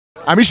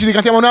Amici di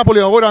Cantiamo Napoli,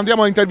 ora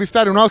andiamo a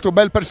intervistare un altro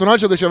bel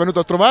personaggio che ci è venuto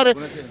a trovare.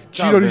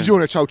 Ciro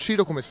Rigione. Ciao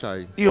Ciro, come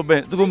stai? Io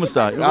bene, tu come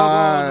stai?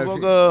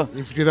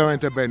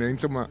 Infinitamente bene,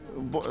 insomma.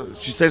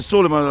 Ci sta il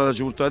sole, ma la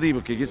ci porta di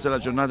perché questa è la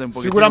giornata un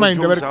po'.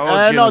 Sicuramente,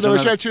 perché no, dove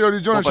c'è Ciro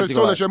Rigione c'è il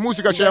sole, c'è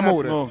musica, c'è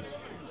amore.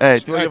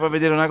 Ti voglio far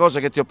vedere una cosa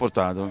che ti ho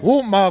portato.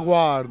 Ma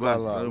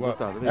guarda,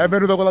 è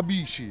venuto con la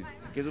bici.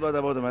 Che tu l'hai da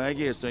volta me l'hai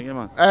chiesto, hai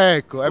chiamato?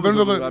 Ecco, è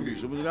venuto con la bici,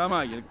 sono venuto con la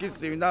macchina, che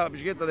se mi dà la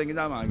bicicletta tengo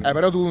la macchina.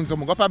 Però tu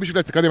insomma, qua la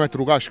bicicletta che devi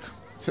mettere un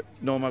casco.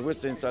 No, ma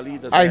questa è in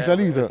salita. In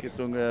salita? Perché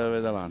sono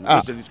pedalando.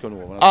 Questo è il disco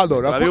nuovo.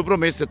 Allora, l'avevo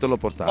promesso e te l'ho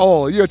portato.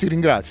 Oh, io ti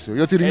ringrazio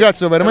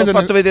veramente. L'ho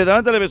fatto vedere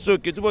davanti alle persone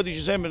che tu poi dici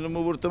sempre non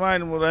mi porto mai,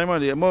 non mi vorrai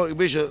mai. Ma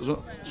invece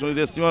sono i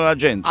testimoni della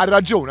gente. Ha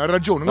ragione.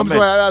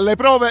 Le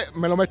prove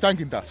me lo metto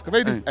anche in tasca,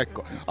 vedi?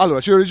 Ecco. Allora,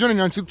 Ciro Rigione,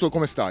 innanzitutto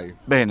come stai?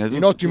 Bene.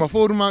 In ottima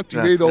forma, ti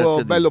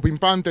vedo bello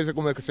pimpante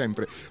come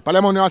sempre.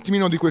 Parliamo un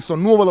attimino di questo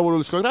nuovo lavoro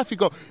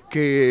discografico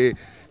che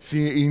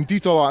si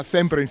intitola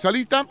Sempre in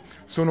salita.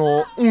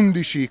 Sono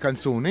 11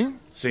 canzoni.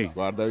 Sì,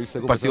 guarda, visto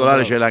in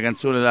particolare c'è la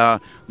canzone, la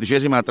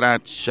 10ª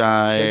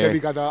traccia è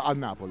dedicata a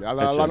Napoli,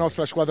 alla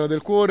nostra squadra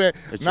del cuore,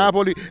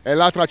 Napoli, e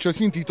la traccia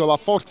si intitola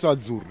Forza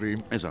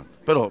Azzurri. Esatto,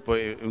 però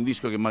poi è un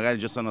disco che magari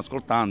già stanno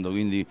ascoltando,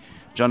 quindi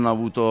già hanno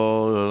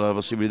avuto la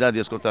possibilità di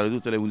ascoltare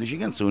tutte le 11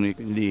 canzoni,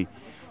 quindi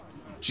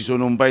ci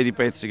sono un paio di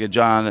pezzi che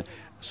già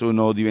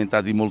sono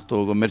diventati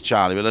molto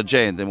commerciali per la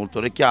gente, molto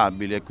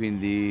orecchiabili, e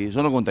quindi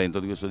sono contento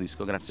di questo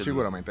disco, grazie.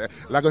 Sicuramente.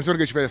 La canzone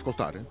che ci fai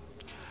ascoltare?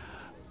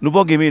 No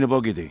pochi meno,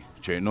 pochi te,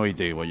 cioè noi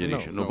te voglio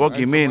dire, no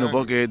pochi meno,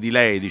 poche di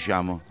lei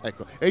diciamo.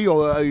 Ecco, e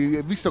io,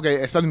 visto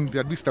che è stata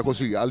un'intervista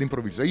così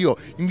all'improvviso, io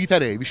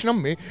inviterei vicino a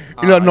me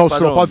il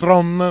nostro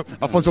patron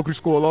Alfonso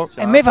Criscuolo.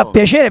 E a me fa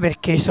piacere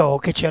perché so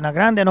che c'è una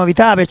grande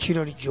novità per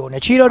Ciro Rigione.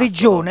 Ciro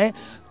Rigione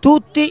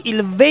tutti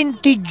il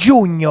 20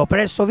 giugno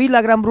presso Villa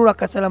Gran Bruno a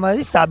Castellammare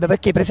di Stabia,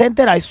 perché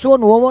presenterà il suo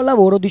nuovo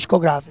lavoro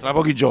discografico. Tra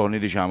pochi giorni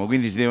diciamo,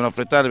 quindi si devono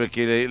affrettare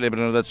perché le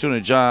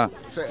prenotazioni già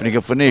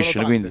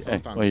finiscono, quindi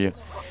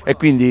e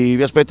quindi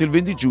vi aspetto il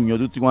 20 giugno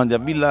tutti quanti a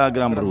Villa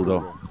Gran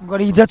Bruno.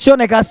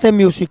 Organizzazione Cast &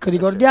 Music,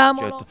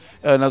 ricordiamolo.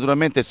 Certo.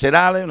 Naturalmente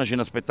serale, una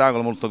cena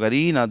spettacolo molto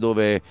carina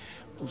dove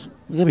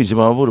capisci, si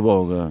parla pure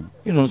poco.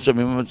 Io non so,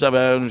 mi pensavo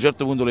a un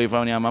certo punto le fa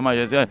una mamma,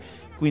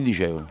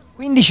 15 euro.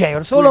 15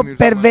 euro solo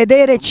per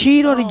vedere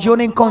Ciro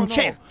Rigione in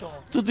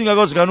concerto. Tutte le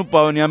cose che non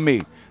pagano a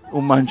me.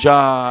 Un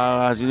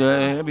mangiare,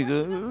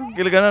 capito?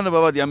 Che le canane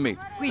pagate a me.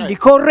 Quindi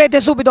correte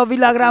subito a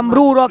Villa Gran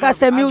Bruno, a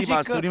Cast & Music.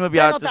 Passo, prima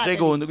piazza,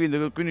 secondo, quindi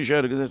con 15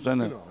 euro che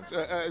stanno.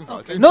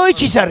 Noi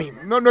ci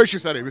saremo. Noi ci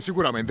saremo,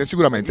 sicuramente.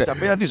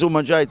 Appena ti sono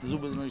mangiati,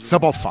 subito noi ci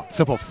saremo.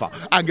 Si può fare.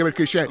 Anche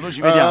perché c'è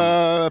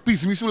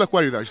Pismi sulla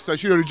qualità, ci sta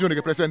Ciro Rigione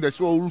che presenta il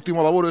suo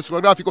ultimo lavoro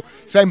discografico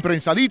sempre in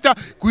salita.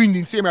 Quindi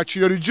insieme a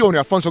Ciro Rigione,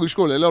 Alfonso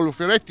Criscuolo e Lolo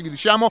Fioretti vi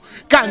diciamo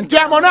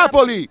Cantiamo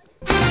Napoli!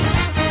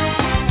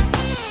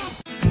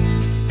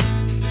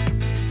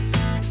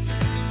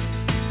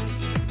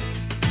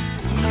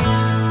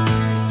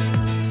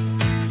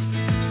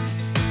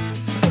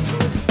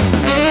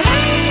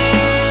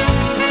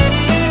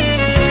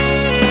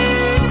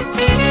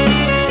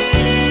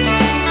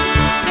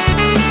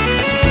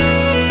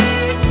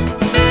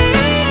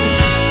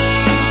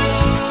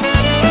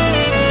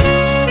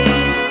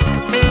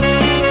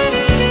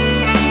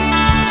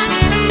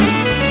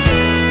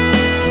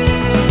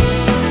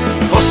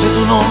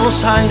 Non lo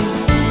sai,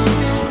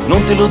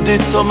 non te l'ho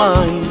detto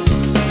mai,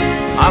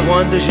 a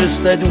quando ci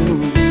stai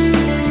tu,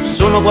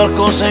 sono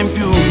qualcosa in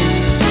più,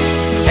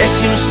 e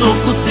se non sto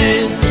con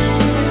te,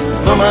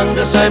 mi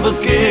manca sai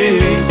perché,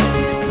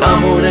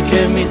 l'amore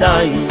che mi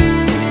dai,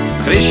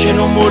 cresce e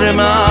non muore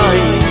mai,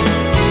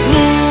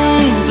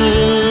 non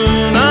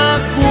te ne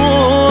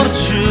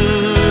accorgi,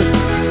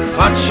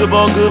 faccio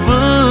poco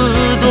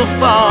per te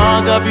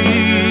far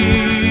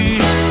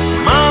capire,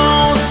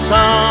 ma lo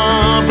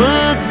sai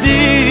per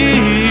dire,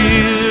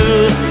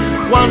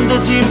 quanto è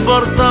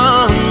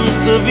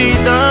importante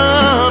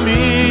vita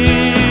mia.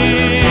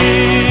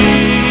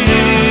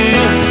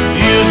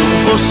 Io non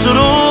fossi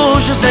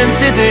roce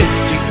senza te,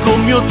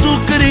 siccome mio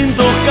zucchero in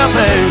tuo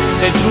caffè,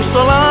 sei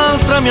giusto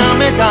l'altra mia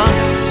metà,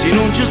 se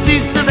non ci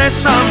stesse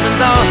testa a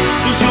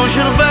tu sei il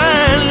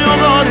cervello,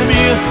 cuore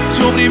mio,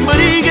 sei prima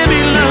riga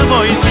mille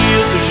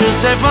poesie, tu ci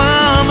sei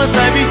fame,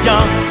 sai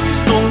pigliare, se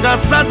sto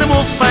incazzato mi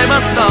fai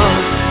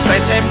passare. Stai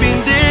sempre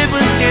in te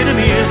pensieri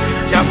miei,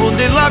 si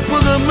affonda l'acqua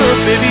che mi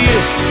bevi,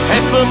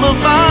 e per me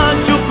fare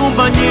più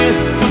compagnia,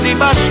 tu ti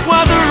fai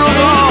squadra con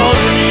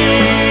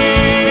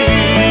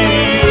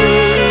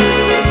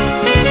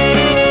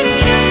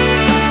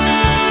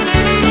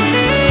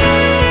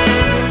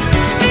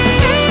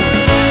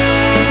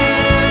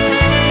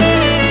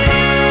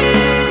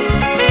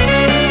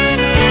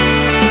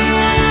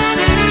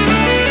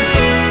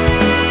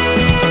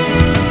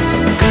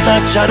che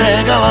t'accia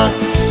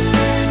regalato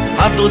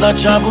a tu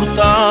t'acci a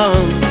portare,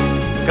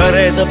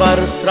 che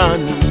pare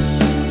strano,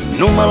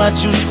 non me l'ha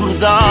più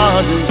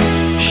scordato,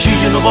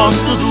 scegli un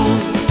posto tu,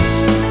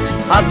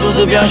 a tu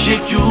ti piace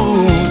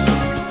più,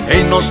 è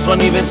il nostro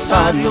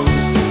anniversario,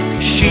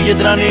 scegli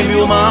tra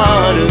neve e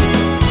mare,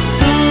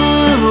 tu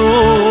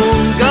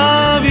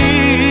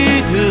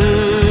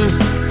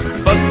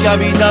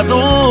vita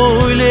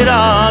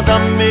toglierà a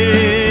me.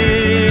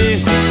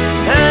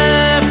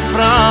 E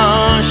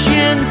fra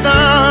 100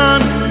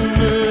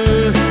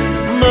 anni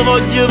mi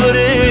voglio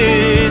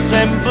vedere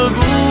sempre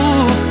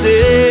con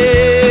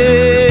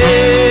te.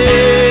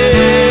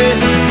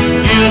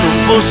 Io non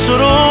fossi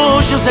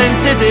roce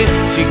senza te,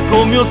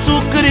 siccome ho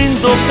zucchero in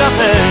tuo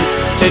caffè.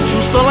 Se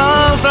giusto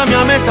l'altra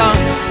mia metà,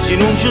 se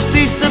non ci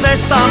stesse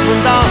testa a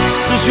puntà,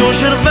 tu sei un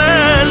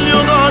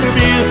cervello d'oro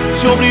mio,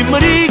 sei prima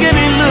righe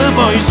mille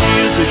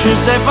poesie, tu ci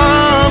sei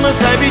fame,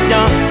 sai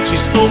pigliare, ci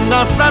sto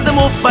incazzate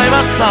mo fai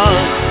passare,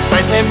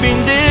 stai sempre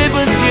in te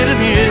pensieri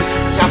miei,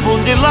 se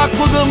affondi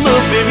l'acqua che mi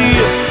bevi,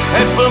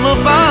 e poi mi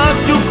fa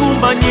più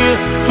compagnia,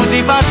 tu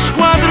ti fai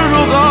squadra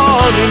lo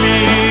cuore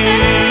mio,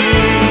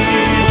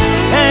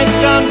 e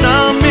canta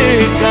a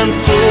me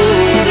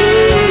canzoni.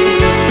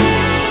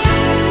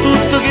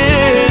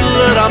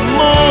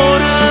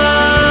 L'amore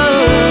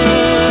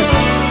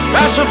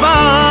che ci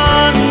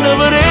fanno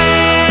vedere,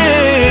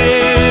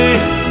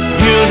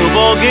 io non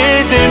voglio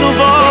che te non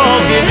voglio.